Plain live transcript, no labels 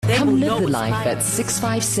Live the life at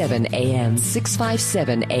 657 AM.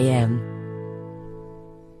 657 AM.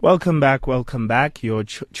 Welcome back. You're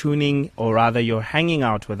tuning, or rather you're hanging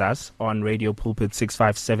out with us on Radio Pulpit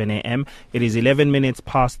 657 AM. It is 11 minutes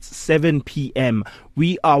past 7 p.m.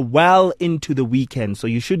 We are well into the weekend, so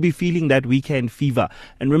you should be feeling that weekend fever.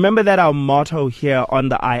 And remember that our motto here on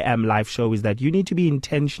the I Am Live show is that you need to be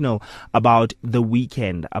intentional about the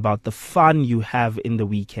weekend, about the fun you have in the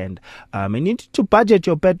weekend. And you need to budget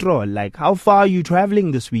your petrol. Like, how far are you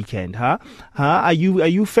traveling this weekend, huh? Are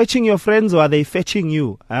you fetching your friends, or are they fetching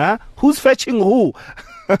you? Huh? Who's fetching who?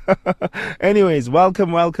 Anyways,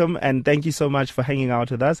 welcome, and thank you so much for hanging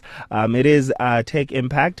out with us. It is Tech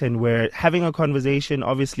Impact, and we're having a conversation,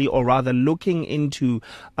 obviously, or rather looking into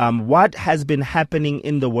what has been happening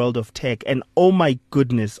in the world of tech. And oh my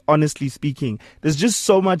goodness, honestly speaking, there's just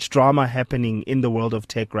so much drama happening in the world of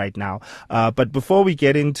tech right now. But before we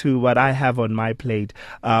get into what I have on my plate,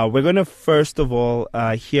 we're going to first of all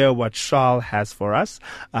hear what Charles has for us,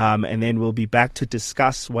 and then we'll be back to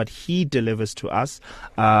discuss what he delivers to us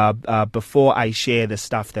before I share the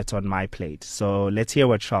stuff that's on my plate. So let's hear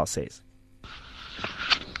what Charles says.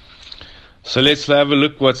 So let's have a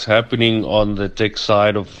look what's happening on the tech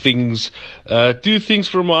side of things. Two things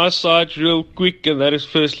from our side real quick, and that is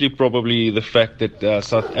firstly probably the fact that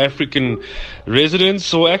South African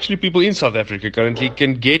residents, or actually people in South Africa currently,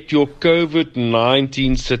 can get your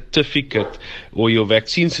COVID-19 certificate, or your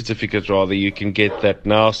vaccine certificate rather. You can get that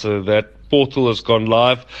now, so that portal has gone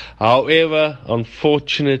live. However,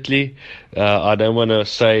 unfortunately, I don't want to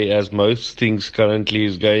say, as most things currently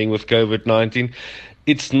is going with COVID-19,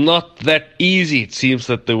 it's not that easy. It seems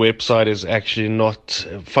that the website is actually not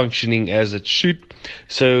functioning as it should.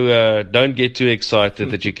 So don't get too excited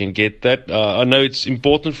that you can get that. I know it's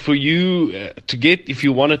important for you to get, if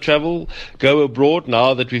you want to travel, go abroad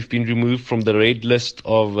now that we've been removed from the red list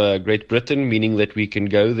of Great Britain, meaning that we can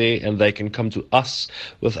go there and they can come to us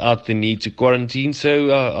without the need to quarantine.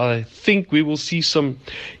 So I think we will see some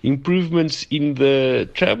improvements in the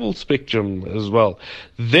travel spectrum as well.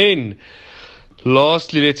 Then,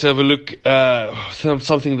 lastly, let's have a look.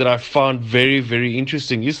 Something that I found very, very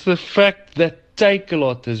interesting is the fact that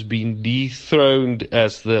Takealot has been dethroned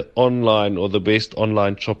as the online, or the best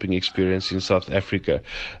online shopping experience in South Africa.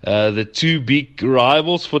 The two big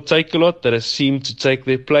rivals for Takealot that have seemed to take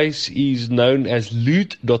their place is known as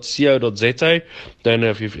Loot.co.za. Don't know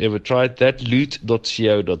if you've ever tried that.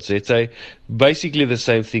 Loot.co.za. Basically the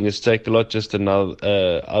same thing as Takealot, just another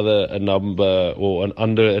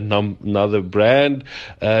another brand.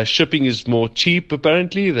 Shipping is more cheap,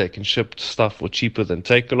 apparently. They can ship stuff for cheaper than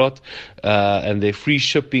Takealot. And their free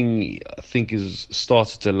shipping, I think,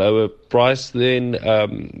 starts at a lower price than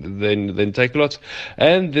Takealot.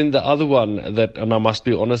 And then the other one that, and I must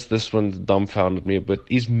be honest, this one dumbfounded me a bit,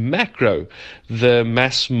 is Makro. The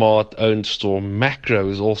Massmart owned store Makro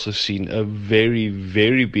has also seen a very,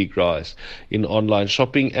 very big rise in online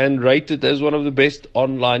shopping and rated as one of the best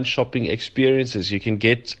online shopping experiences. You can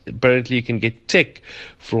get tech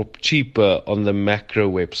for cheaper on the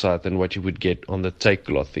Makro website than what you would get on the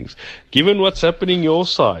Takealot things. Given what's happening your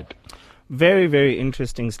side. Very, very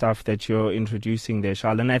interesting stuff that you're introducing there,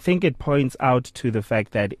 Charles. And I think it points out to the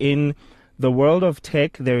fact that in the world of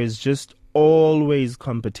tech, there is just always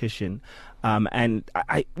competition. And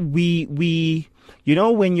we, you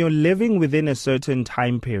know, when you're living within a certain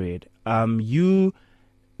time period, you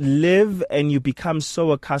live and you become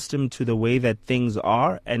so accustomed to the way that things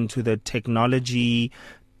are and to the technology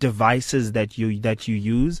devices that you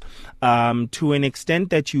use, to an extent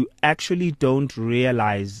that you actually don't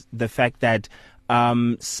realize the fact that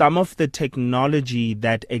some of the technology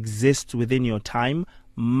that exists within your time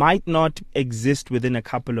might not exist within a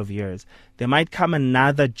couple of years. There might come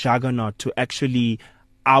another juggernaut to actually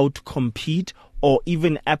outcompete or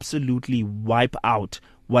even absolutely wipe out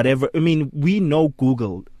whatever. I mean, we know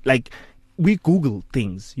Google, like, we Google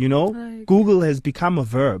things, you know. Right. Google has become a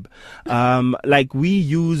verb. Like, we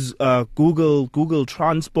use Google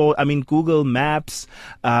Transport. I mean, Google Maps.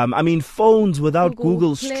 I mean, phones without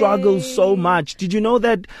Google struggle so much. Did you know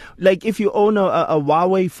that, like, if you own a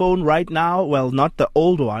Huawei phone right now, well, not the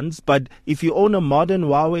old ones, but if you own a modern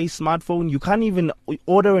Huawei smartphone, you can't even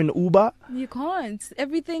order an Uber. You can't.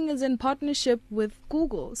 Everything is in partnership with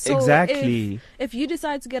Google. So exactly. If you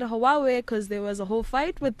decide to get a Huawei, because there was a whole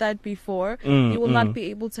fight with that before, you will not be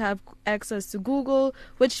able to have access to Google,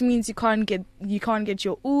 which means you can't get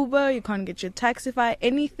your Uber, you can't get your Taxify,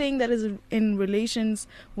 anything that is in relations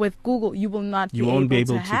with Google, you will not you be won't able be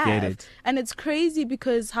able to have. Get it. And it's crazy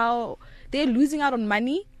because how they're losing out on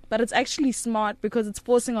money, but it's actually smart because it's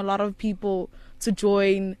forcing a lot of people to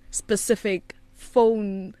join specific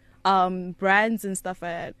phone brands and stuff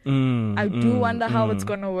like that. I do wonder how it's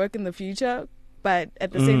going to work in the future, but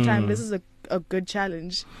at the same time, this is a good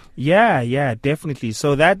challenge. Yeah, definitely.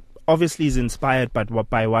 So that obviously is inspired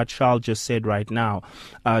by what Charles just said right now,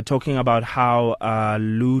 talking about how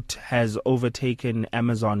loot has overtaken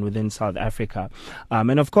Amazon within South Africa.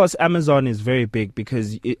 And of course, Amazon is very big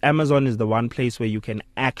because Amazon is the one place where you can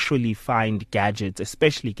actually find gadgets,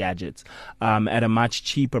 especially gadgets, at a much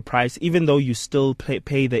cheaper price, even though you still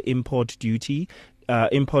pay the import duties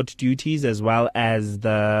as well as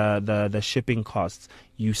the shipping costs.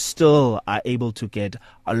 You still are able to get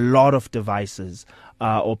a lot of devices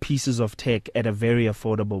or pieces of tech at a very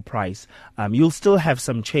affordable price. You'll still have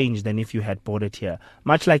some change than if you had bought it here.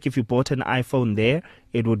 Much like if you bought an iPhone there,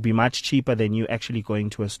 it would be much cheaper than you actually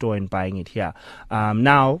going to a store and buying it here.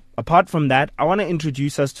 Now, apart from that, I want to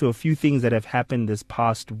introduce us to a few things that have happened this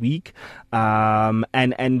past week.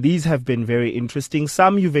 And these have been very interesting.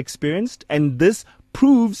 Some you've experienced, and this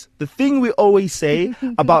proves the thing we always say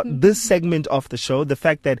about this segment of the show, the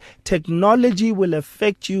fact that technology will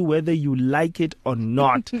affect you whether you like it or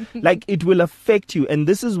not. Like, it will affect you. And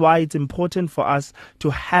this is why it's important for us to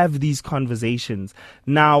have these conversations.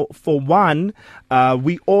 Now, for one,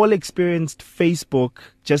 we all experienced Facebook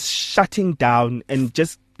just shutting down and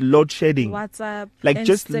just load shedding. WhatsApp, like Instagram.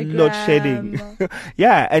 Just load shedding.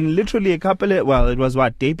 Yeah, and literally it was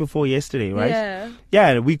day before yesterday, right?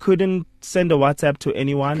 Yeah, we couldn't send a WhatsApp to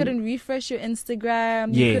anyone. You couldn't refresh your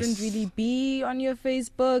Instagram. You couldn't really be on your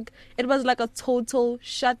Facebook. It was like a total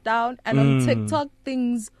shutdown. And on TikTok,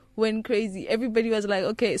 things went crazy. Everybody was like,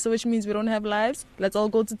 okay, so which means we don't have lives? Let's all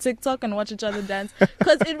go to TikTok and watch each other dance.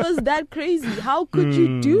 Because it was that crazy. How could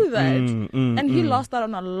you do that? And he lost out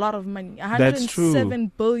on a lot of money.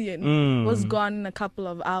 107 billion was gone in a couple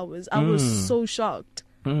of hours. I was so shocked.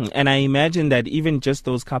 And I imagine that even just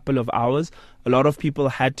those couple of hours, a lot of people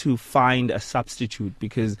had to find a substitute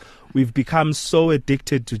because we've become so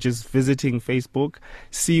addicted to just visiting Facebook,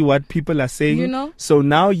 see what people are saying. So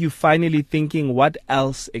now you're finally thinking what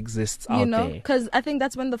else exists out there. Because I think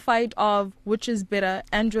that's when the fight of which is better,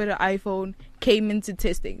 Android or iPhone, came into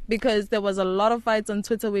testing, because there was a lot of fights on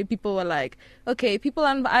Twitter where people were like, okay, people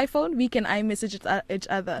on the iPhone, we can iMessage each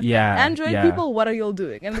other. Android people, what are y'all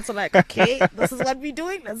doing? And it's like, okay, this is what we're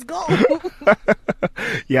doing, let's go.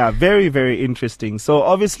 Yeah, very, very interesting. So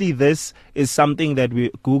obviously this is something that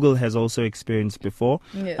Google has also experienced before,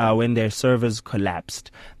 when their servers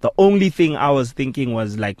collapsed. The only thing I was thinking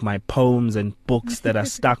was like my poems and books that are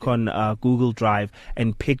stuck on Google Drive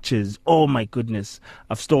and pictures. Oh my goodness,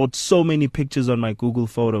 I've stored so many pictures on my Google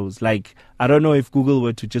Photos. Like, I don't know if Google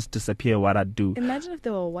were to just disappear, what I'd do. Imagine if they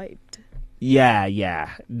were wiped. Yeah.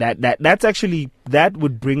 That's actually, that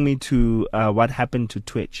would bring me to what happened to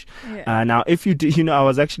Twitch. Now, if you do, I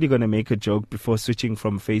was actually going to make a joke before switching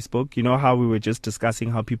from Facebook. You know how we were just discussing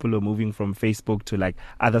how people are moving from Facebook to like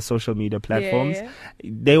other social media platforms?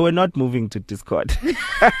 They were not moving to Discord.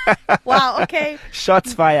 Wow, okay.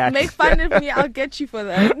 Shots fired. Make fun of me, I'll get you for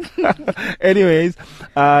that. Anyways,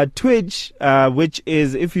 Twitch, which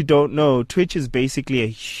is, if you don't know, Twitch is basically a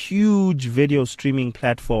huge video streaming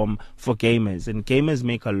platform for gamers, and gamers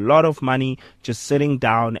make a lot of money just sitting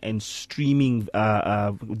down and streaming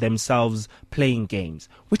themselves playing games,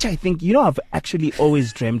 which I think, I've actually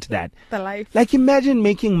always dreamt that. The life. Like, imagine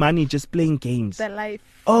making money just playing games. The life.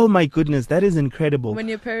 Oh my goodness, that is incredible. When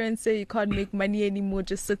your parents say you can't make money anymore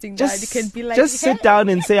just sitting down, you can be like, just sit down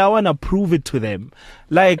and say, I want to prove it to them.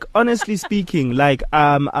 Like, honestly speaking, like,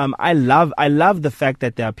 I love the fact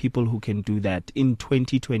that there are people who can do that in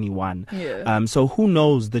 2021. So who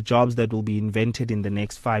knows the jobs that will be invented in the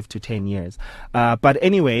next 5 to 10 years. But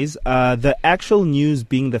anyways, the actual news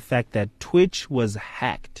being the fact that Twitch was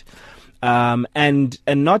hacked. And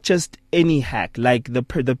not just any hack, like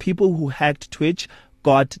the people who hacked Twitch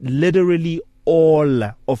got literally all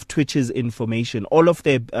of Twitch's information, all of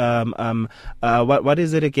their what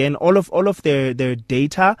is it again? All of their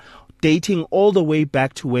data, dating all the way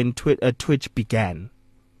back to when Twitch began.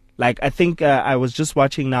 Like, I think I was just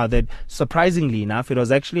watching now that, surprisingly enough, it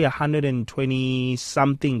was actually 120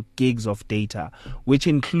 something gigs of data, which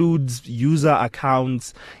includes user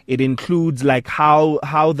accounts. It includes like how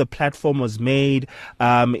the platform was made.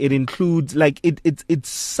 It includes like it's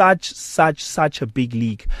such a big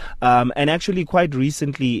leak. And actually, quite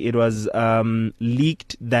recently, it was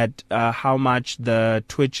leaked that how much the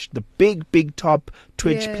big top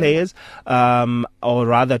Twitch players, or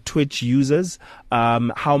rather Twitch users,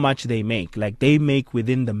 how much they make. Like, they make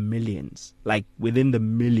within the millions. I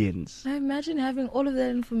imagine having all of that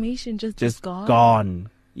information just gone.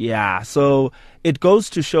 Yeah, so it goes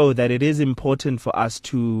to show that it is important for us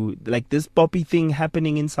to, like this poppy thing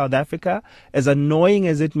happening in South Africa, as annoying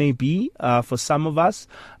as it may be for some of us,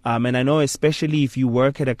 and I know especially if you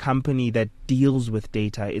work at a company that deals with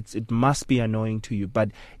data, it must be annoying to you,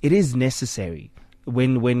 but it is necessary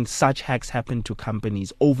when such hacks happen to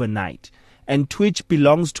companies overnight. And Twitch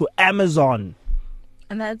belongs to Amazon.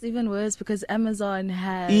 And that's even worse because Amazon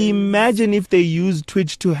has... Imagine if they used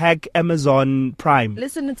Twitch to hack Amazon Prime.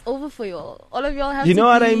 Listen, it's over for y'all. All of y'all have You to know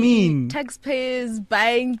what be I mean? taxpayers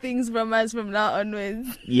buying things from us from now onwards.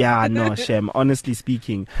 Yeah, no, Shem, honestly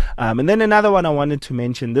speaking. And then another one I wanted to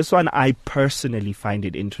mention. This one I personally find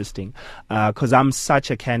it interesting because I'm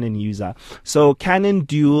such a Canon user. So Canon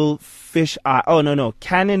Dual Fisheye... Oh, no.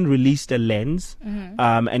 Canon released a lens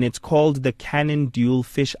and it's called the Canon Dual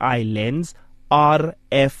Fisheye Lens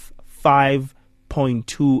RF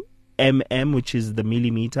 5.2 mm, which is the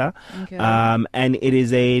millimeter, Okay. and it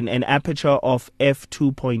is an aperture of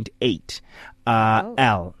f2.8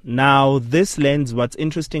 L. Now, this lens, what's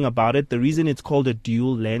interesting about it, the reason it's called a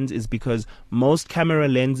dual lens is because most camera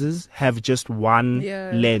lenses have just one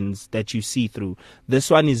lens that you see through. This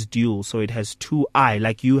one is dual, so it has two eyes,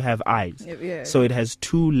 like you have eyes. So it has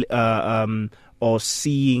two or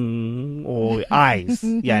seeing or eyes.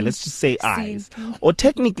 Yeah, let's just say eyes. Or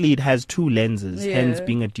technically it has two lenses, hence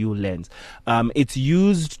being a dual lens. It's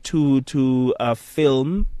used to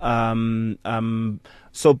film.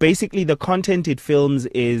 So basically the content it films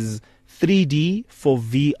is 3D for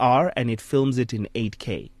VR and it films it in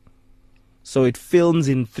 8K. So it films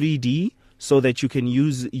in 3D so that you can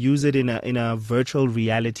use it in a virtual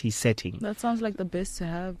reality setting. That sounds like the best to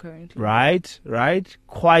have currently. Right.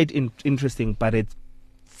 Quite interesting, but it's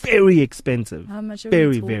very expensive. How much are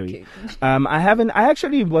very, we talking? I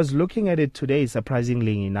actually was looking at it today,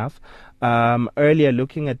 surprisingly enough. Earlier,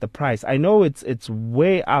 looking at the price, I know it's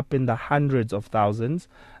way up in the hundreds of thousands,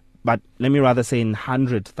 but let me rather say in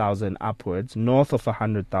 100,000 upwards, north of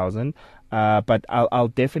 100,000. But I'll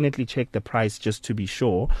definitely check the price just to be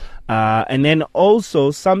sure. And then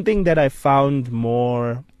also something that I found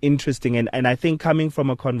more interesting, and I think coming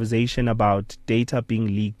from a conversation about data being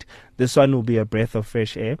leaked, this one will be a breath of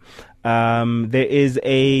fresh air. There is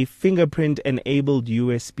a fingerprint-enabled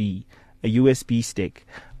USB stick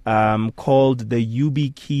called the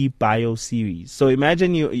YubiKey Bio Series. So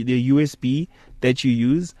imagine the USB that you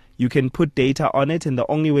use, you can put data on it, and the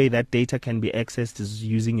only way that data can be accessed is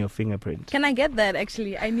using your fingerprint. Can I get that,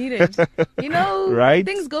 actually? I need it. You know, right?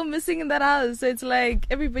 Things go missing in that house. So it's like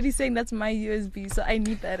everybody's saying that's my USB. So I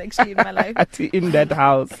need that, actually, in my life. In that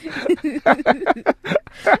house.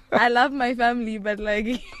 I love my family, but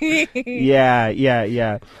like...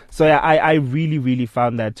 Yeah. So I really, really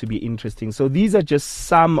found that to be interesting. So these are just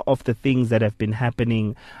some of the things that have been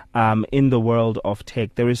happening in the world of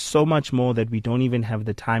tech. There is so much more that we don't even have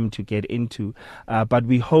the time to get into, but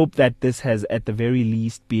we hope that this has at the very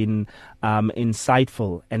least been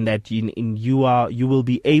insightful, and that you will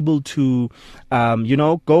be able to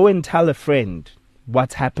go and tell a friend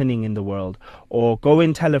what's happening in the world, or go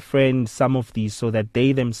and tell a friend some of these so that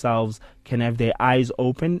they themselves can have their eyes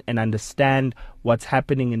open and understand what's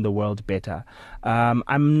happening in the world better.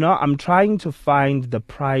 I'm trying to find the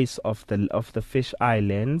price of the fisheye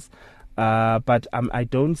lens, but I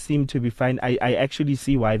don't seem to be finding. I actually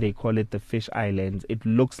see why they call it the fisheye lens. It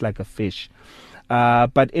looks like a fish.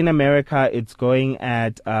 But in America, it's going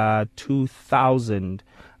at $2,000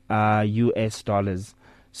 US.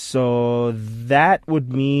 So that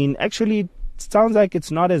would mean, actually, it sounds like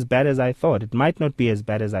it's not as bad as I thought. It might not be as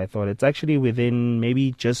bad as I thought. It's actually within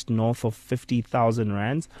maybe just north of 50,000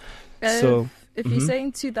 rands. So if you're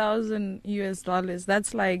saying $2,000 US,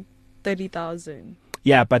 that's like 30,000.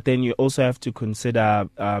 Yeah, but then you also have to consider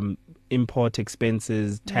import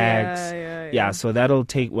expenses, tax. Yeah, so that'll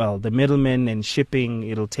take, the middlemen and shipping,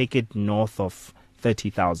 it'll take it north of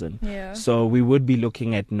 30,000. Yeah. So we would be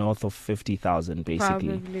looking at north of 50,000 basically.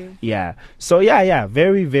 Probably. Yeah. So yeah,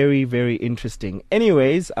 very, very, very interesting.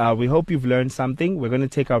 Anyways, we hope you've learned something. We're going to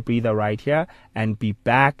take our breather right here and be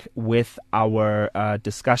back with our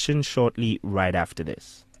discussion shortly right after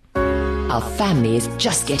this. Our family is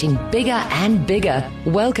just getting bigger and bigger.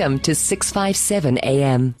 Welcome to 657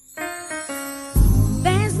 AM.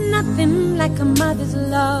 There's nothing like a mother's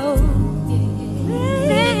love.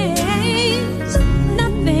 There's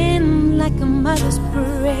nothing like a mother's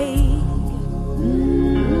parade.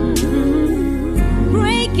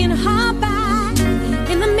 Breaking her back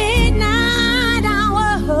in the midnight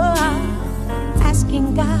hour,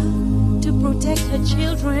 asking God to protect her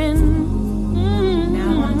children.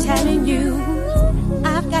 Now I'm telling you,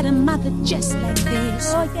 I've got had a mother just like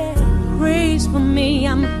this. Oh, yeah. Praise for me,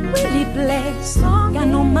 I'm really blessed. Got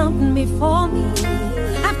no mountain before me.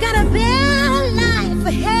 I've got a better life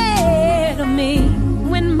ahead of me.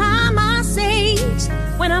 When mama says,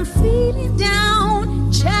 when I'm feeling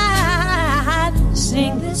down, child,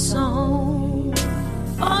 sing this song.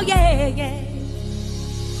 Oh, yeah, yeah.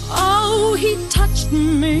 Oh, he touched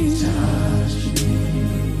me.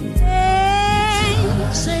 Hey,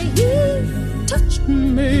 say he touched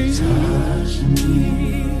me.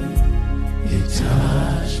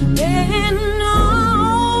 And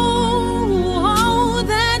oh,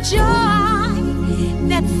 that joy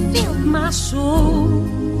that filled my soul.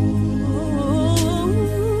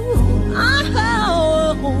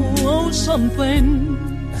 Oh, something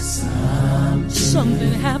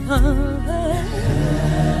happened.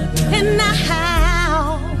 And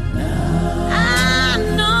now I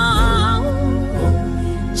know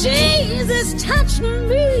Jesus touched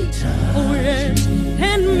me. Oh, yes,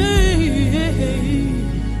 and made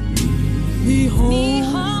me whole.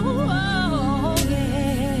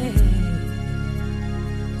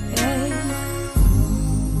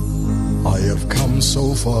 I have come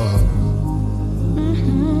so far.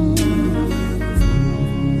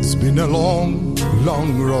 It's been a long,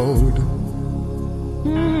 long road.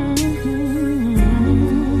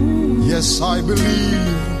 Yes, I believe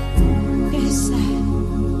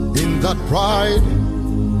in that bright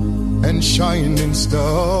and shining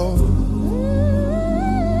star.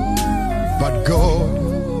 But God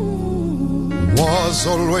was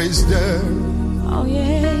always there. Oh,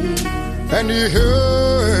 yeah. And He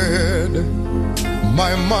heard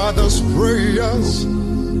my mother's prayers.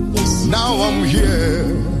 Yes, now I'm here.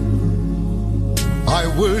 I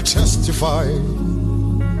will testify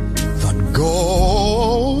that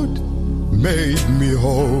God made me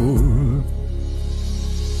whole.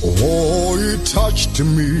 Oh, He touched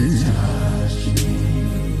me.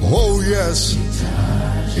 Oh, yes,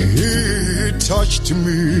 He touched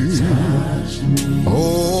me.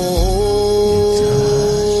 Oh,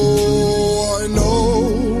 I know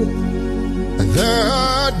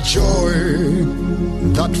that joy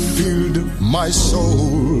that filled my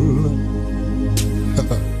soul.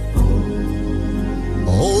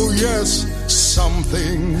 Oh, yes,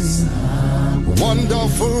 something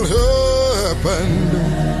wonderful happened.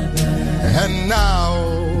 And now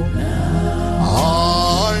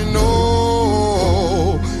I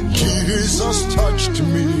know Jesus touched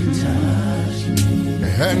me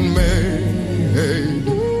and made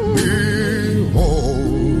me whole.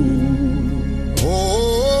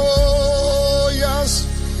 Oh, yes,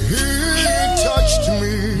 He touched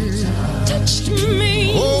me. Touched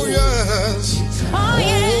me. Oh, yes. Oh,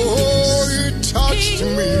 yes. Oh, He touched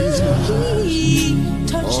me. He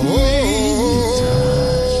touched me.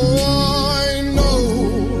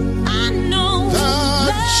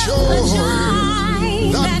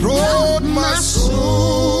 Brought my soul.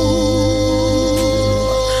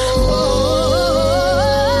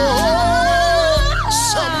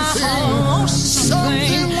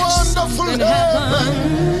 Something wonderful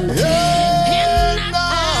happened. Yeah,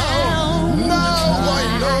 now I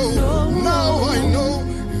know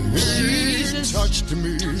He touched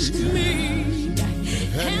me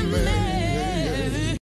and made